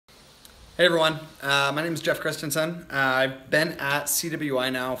Hey everyone, my name is Jeff Christensen. I've been at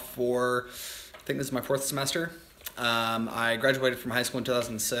CWI now for, I think this is my fourth semester. I graduated from high school in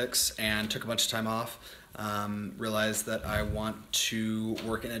 2006 and took a bunch of time off. Realized that I want to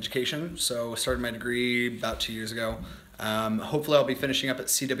work in education, so started my degree about 2 years ago. Hopefully I'll be finishing up at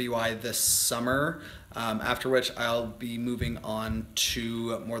CWI this summer, after which I'll be moving on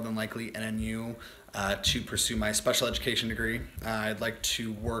to more than likely NNU to pursue my special education degree. I'd like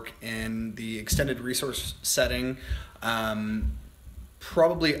to work in the extended resource setting,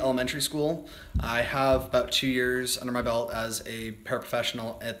 probably elementary school. I have about 2 years under my belt as a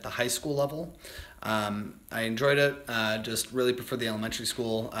paraprofessional at the high school level. I enjoyed it, just really prefer the elementary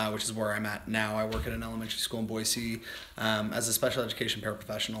school, which is where I'm at now. I work at an elementary school in Boise as a special education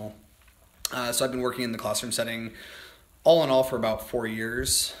paraprofessional. So I've been working in the classroom setting all in all for about 4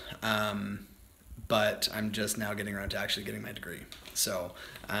 years, but I'm just now getting around to actually getting my degree. So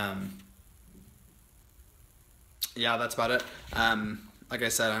yeah, that's about it. Like I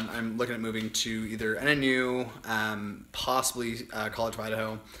said, I'm looking at moving to either NNU, possibly College of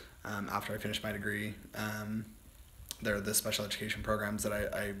Idaho, after I finish my degree. They're the special education programs that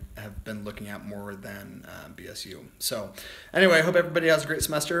I have been looking at more than BSU. So anyway, I hope everybody has a great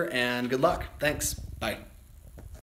semester and good luck. Thanks. Bye.